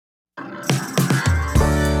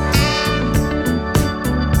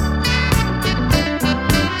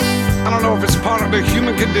if it's part of the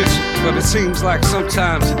human condition, but it seems like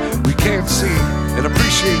sometimes we can't see and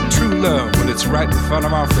appreciate true love when it's right in front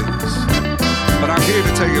of our face. But I'm here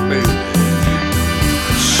to tell you, baby,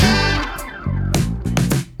 shoot.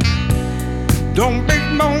 Don't make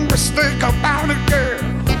no mistake about it, girl.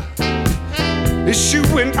 It's you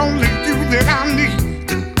and only you that I need.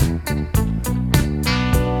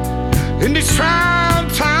 In these trial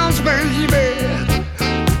times, baby,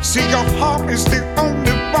 see, your heart is the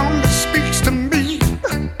only one that speaks to me.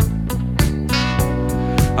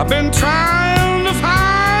 I've been trying to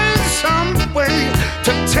find some way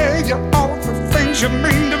to tell you all the things you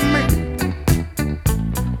mean to me.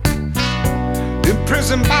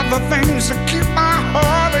 Imprisoned by the things that keep my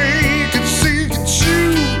heart aching. See,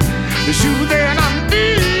 it's you that I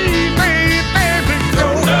need, baby.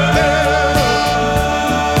 Your love,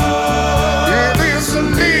 it is a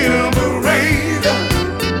liberator.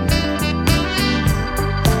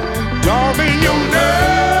 Darling, your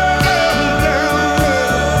love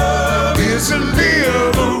is a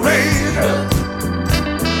liberator.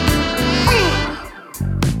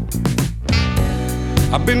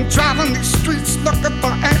 I've been driving these streets looking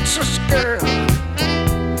for answers, girl,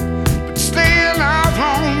 but staying out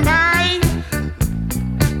all night.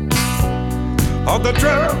 All the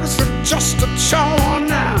drugs are just a chore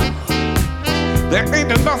now. There ain't